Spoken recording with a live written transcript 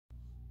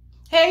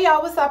Hey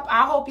y'all, what's up?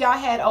 I hope y'all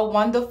had a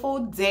wonderful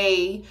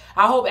day.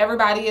 I hope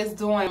everybody is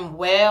doing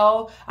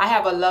well. I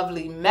have a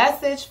lovely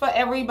message for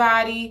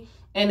everybody,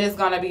 and it's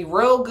going to be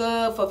real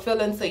good,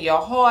 fulfilling to your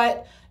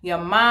heart, your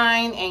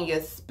mind, and your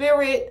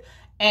spirit.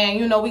 And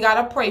you know, we got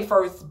to pray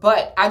first,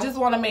 but I just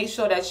want to make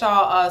sure that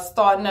y'all are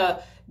starting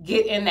to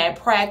get in that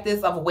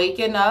practice of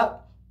waking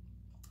up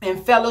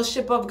and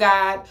fellowship of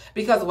God,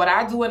 because what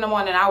I do in the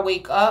morning, I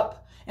wake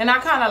up and I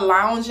kind of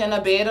lounge in the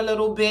bed a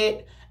little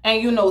bit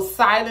and, you know,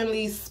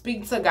 silently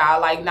speak to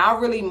God, like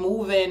not really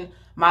moving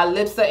my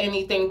lips or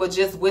anything, but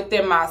just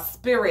within my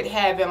spirit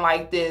having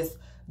like this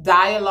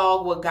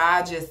dialogue with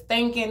God, just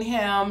thanking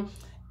him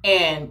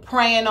and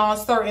praying on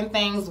certain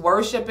things,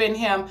 worshiping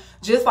him,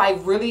 just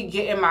like really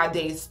getting my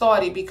day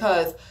started,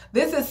 because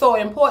this is so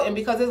important.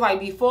 Because it's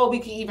like before we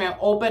can even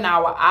open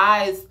our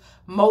eyes,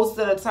 most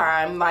of the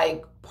time,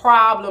 like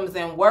problems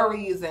and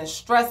worries and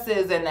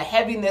stresses and the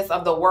heaviness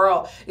of the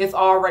world is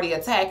already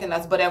attacking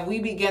us. But if we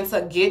begin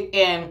to get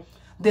in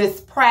this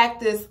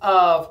practice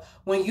of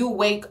when you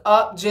wake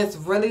up, just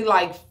really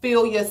like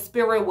fill your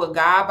spirit with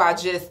God by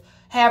just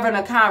having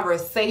a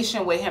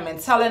conversation with him and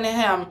telling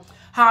him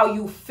how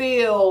you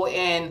feel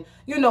and,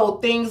 you know,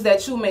 things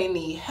that you may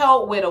need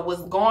help with or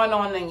what's going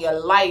on in your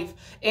life,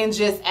 and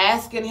just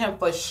asking him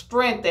for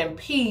strength and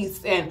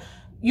peace and,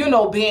 you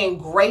know, being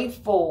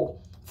grateful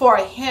for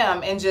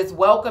him and just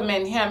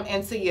welcoming him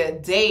into your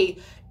day.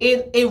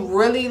 It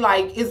really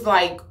like is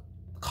like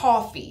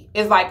coffee.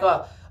 It's like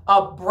a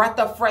breath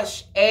of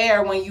fresh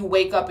air when you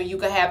wake up and you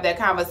can have that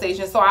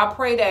conversation. So I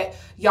pray that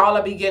y'all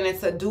are beginning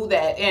to do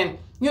that. And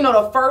you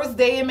know, the first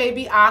day it may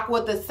be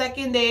awkward, the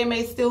second day it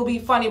may still be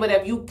funny, but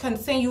if you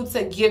continue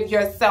to give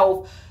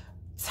yourself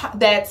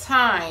that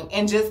time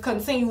and just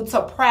continue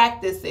to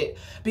practice it,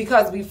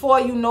 because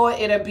before you know it,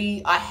 it'll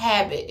be a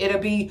habit.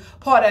 It'll be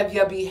part of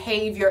your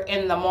behavior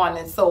in the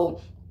morning. So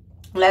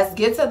let's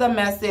get to the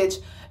message.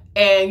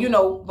 And, you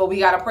know, but we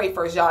got to pray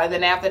first, y'all. And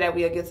then after that,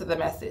 we'll get to the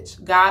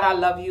message. God, I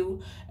love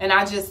you. And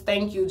I just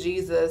thank you,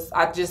 Jesus.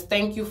 I just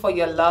thank you for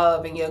your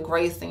love and your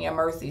grace and your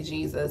mercy,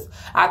 Jesus.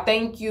 I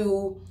thank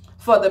you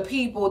for the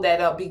people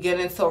that are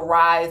beginning to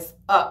rise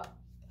up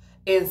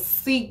and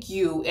seek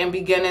you and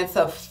beginning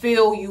to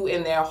feel you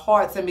in their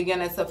hearts and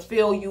beginning to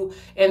feel you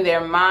in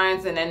their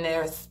minds and in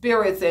their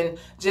spirits and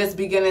just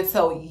beginning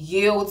to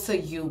yield to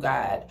you,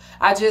 God.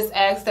 I just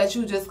ask that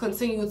you just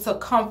continue to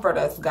comfort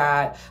us,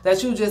 God,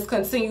 that you just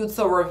continue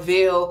to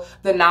reveal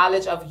the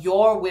knowledge of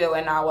your will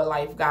in our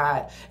life,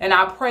 God. And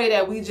I pray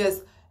that we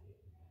just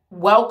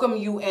welcome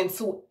you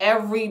into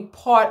every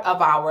part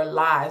of our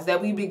lives,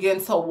 that we begin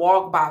to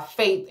walk by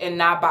faith and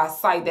not by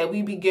sight, that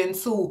we begin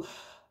to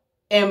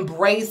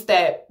embrace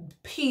that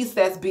peace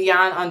that's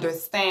beyond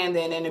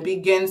understanding, and to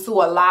begin to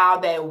allow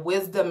that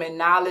wisdom and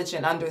knowledge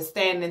and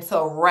understanding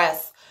to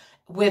rest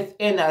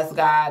within us,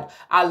 God.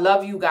 I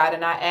love you, God,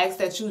 and I ask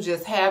that you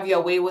just have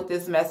your way with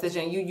this message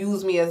and you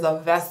use me as a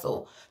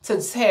vessel to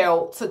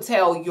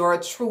tell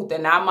your truth,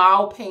 and not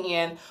my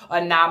opinion or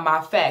not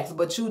my facts,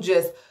 but you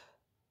just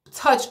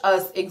touch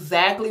us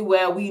exactly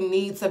where we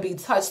need to be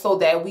touched, so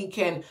that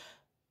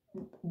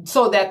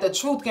the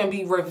truth can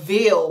be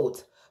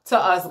revealed to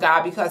us,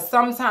 God, because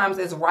sometimes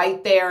it's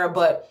right there,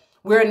 but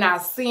we're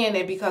not seeing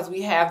it because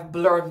we have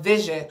blurred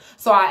vision.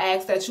 So I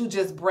ask that you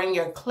just bring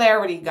your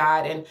clarity,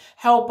 God, and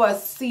help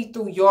us see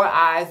through your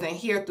eyes and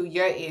hear through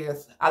your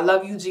ears. I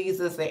love you,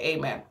 Jesus, and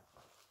amen.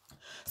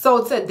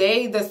 So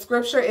today the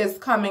scripture is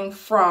coming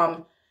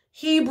from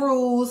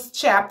Hebrews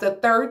chapter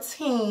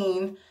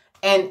 13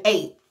 and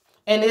 8.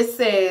 And it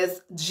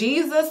says,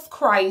 Jesus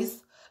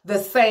Christ, the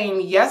same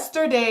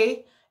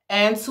yesterday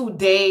and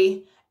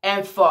today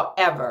and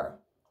forever.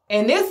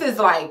 And this is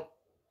like,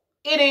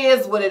 it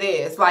is what it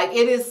is. Like,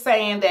 it is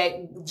saying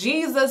that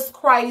Jesus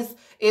Christ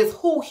is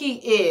who he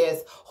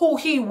is, who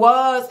he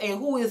was, and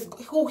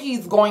who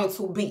he's going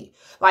to be.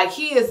 Like,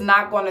 he is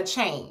not going to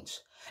change.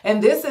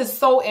 And this is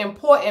so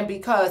important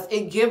because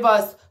it gives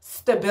us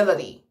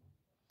stability.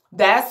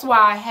 That's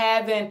why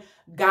having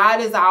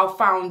God as our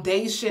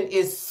foundation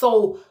is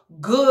so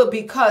good,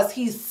 because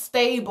he's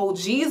stable.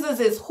 Jesus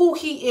is who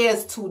he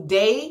is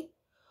today,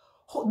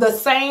 the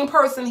same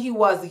person he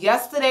was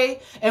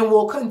yesterday, and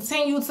will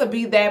continue to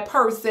be that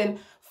person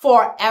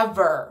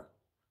forever.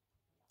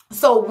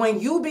 So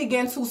when you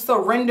begin to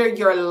surrender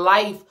your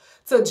life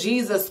to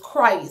Jesus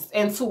Christ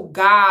and to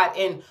God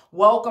and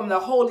welcome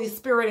the Holy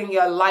Spirit in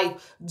your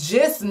life,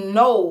 just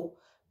know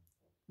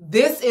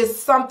this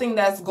is something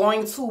that's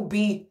going to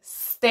be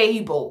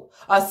stable,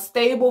 a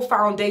stable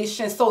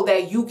foundation, so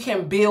that you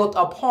can build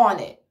upon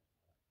it.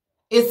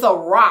 It's a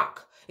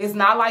rock. It's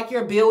not like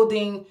you're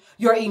building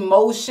your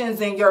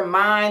emotions and your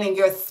mind and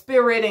your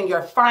spirit and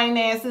your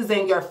finances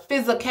and your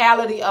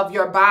physicality of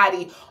your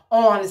body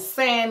on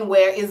sand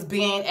where it's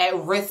being at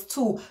risk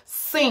to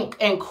sink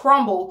and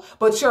crumble,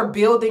 but you're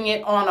building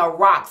it on a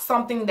rock,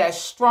 something that's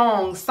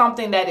strong,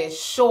 something that is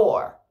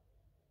sure.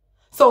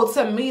 So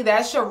to me,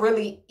 that should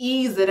really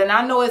ease it. And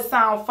I know it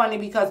sounds funny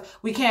because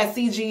we can't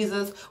see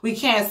Jesus, we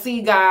can't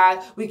see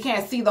God, we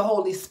can't see the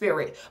Holy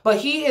Spirit. But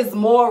he is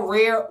more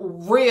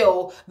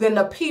real than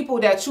the people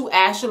that you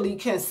actually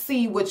can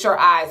see with your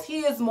eyes.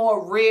 He is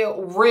more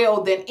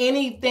real than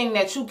anything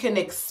that you can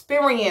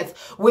experience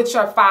with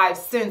your five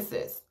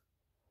senses.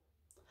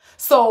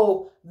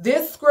 So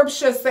this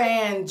scripture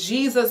saying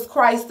Jesus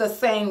Christ the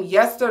same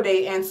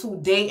yesterday and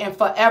today and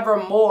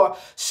forevermore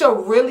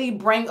should really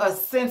bring a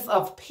sense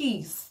of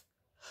peace,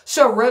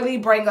 should really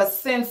bring a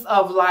sense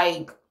of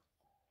like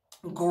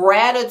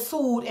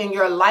gratitude in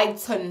your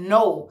life to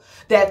know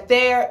that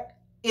there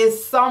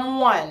is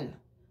someone,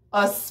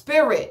 a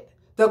spirit,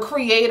 the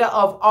creator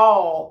of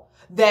all,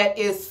 that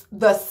is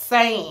the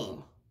same.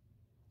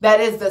 That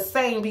is the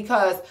same,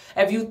 because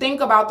if you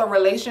think about the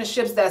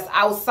relationships that's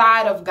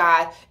outside of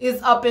God,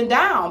 it's up and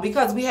down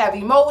because we have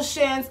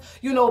emotions.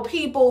 You know,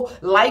 people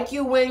like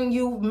you when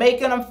you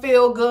making them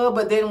feel good,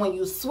 but then when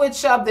you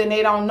switch up, then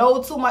they don't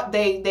know too much.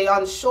 They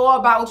unsure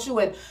about you.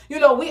 And, you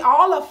know, we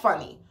all are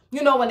funny.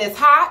 You know, when it's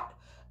hot,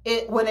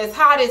 when it's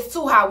hot, it's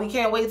too hot. We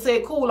can't wait till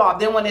it cool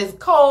off. Then when it's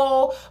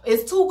cold,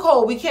 it's too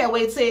cold. We can't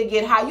wait till it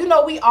get hot. You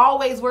know,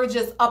 we're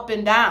just up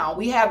and down.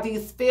 We have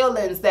these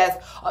feelings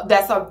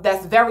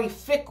that's very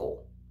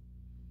fickle.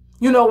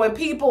 You know,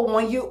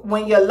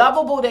 when you're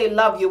lovable, they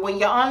love you. When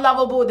you're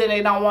unlovable, then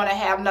they don't want to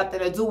have nothing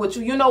to do with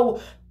you. You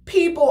know,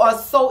 people are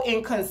so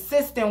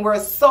inconsistent. We're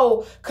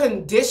so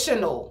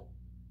conditional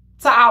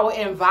to our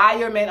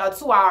environment or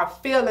to our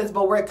feelings,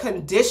 but we're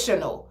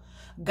conditional.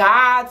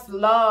 God's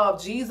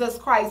love, Jesus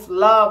Christ's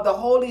love, the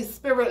Holy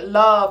Spirit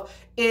love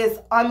is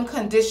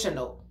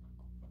unconditional.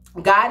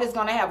 God is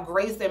going to have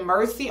grace and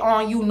mercy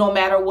on you no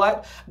matter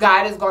what.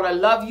 God is going to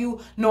love you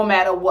no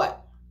matter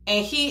what.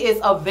 And he is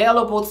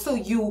available to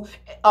you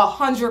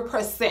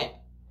 100%.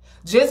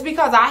 Just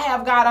because I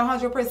have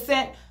God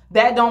 100%,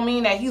 that don't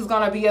mean that he's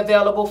going to be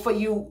available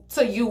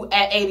to you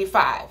at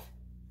 85.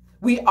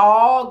 We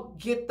all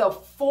get the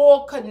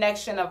full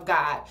connection of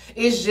God.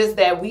 It's just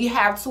that we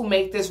have to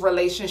make this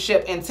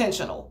relationship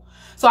intentional.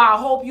 So I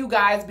hope you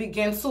guys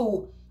begin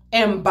to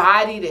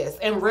embody this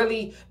and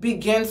really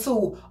begin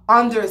to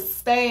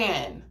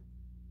understand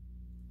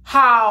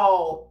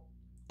how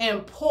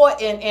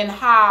important and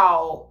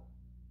how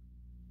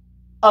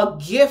a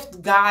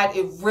gift God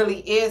it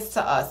really is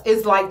to us.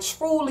 It's like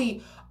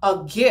truly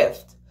a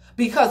gift.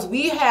 Because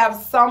we have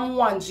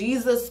someone,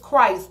 Jesus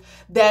Christ,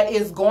 that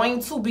is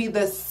going to be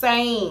the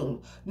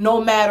same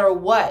no matter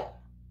what.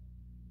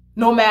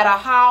 No matter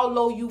how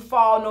low you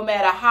fall, no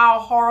matter how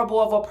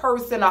horrible of a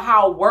person or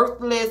how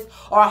worthless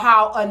or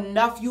how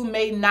enough you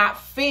may not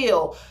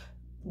feel,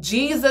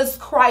 Jesus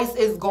Christ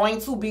is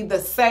going to be the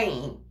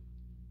same.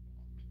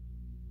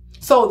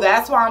 So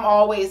that's why I'm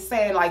always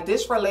saying, like,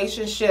 this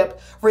relationship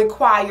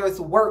requires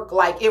work,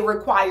 like it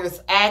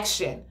requires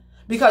action.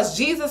 Because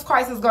Jesus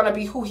Christ is going to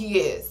be who he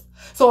is.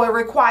 So it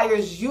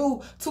requires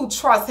you to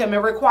trust him. It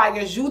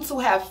requires you to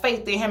have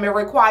faith in him. It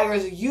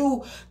requires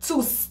you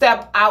to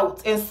step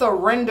out and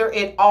surrender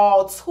it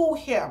all to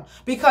him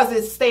because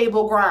it's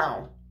stable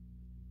ground.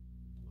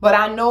 But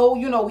I know,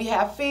 you know, we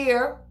have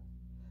fear.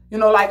 You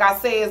know, like I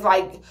say, it's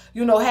like,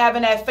 you know,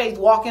 having that faith,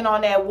 walking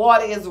on that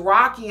water is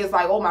rocky. It's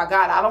like, oh my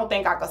God, I don't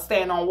think I could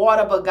stand on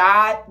water. But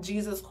God,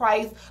 Jesus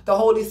Christ, the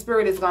Holy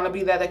Spirit is going to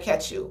be there to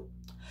catch you.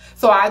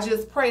 So I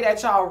just pray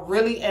that y'all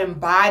really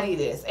embody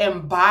this,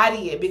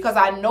 embody it, because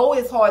I know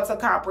it's hard to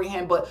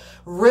comprehend, but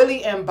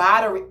really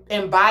embody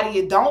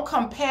it. Don't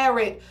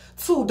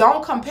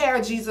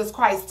compare Jesus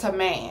Christ to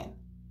man.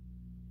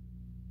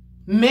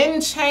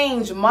 Men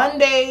change.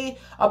 Monday,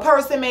 a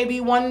person may be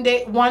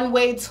one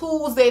way.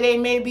 Tuesday, they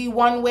may be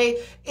one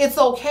way. It's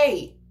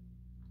okay.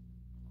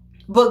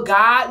 But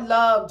God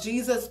loved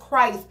Jesus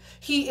Christ.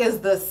 He is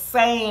the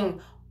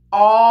same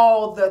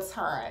all the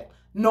time,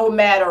 no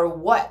matter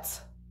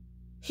what.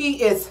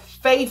 He is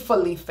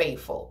faithfully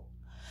faithful.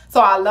 So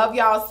I love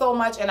y'all so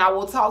much, and I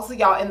will talk to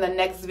y'all in the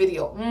next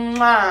video.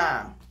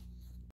 Mwah.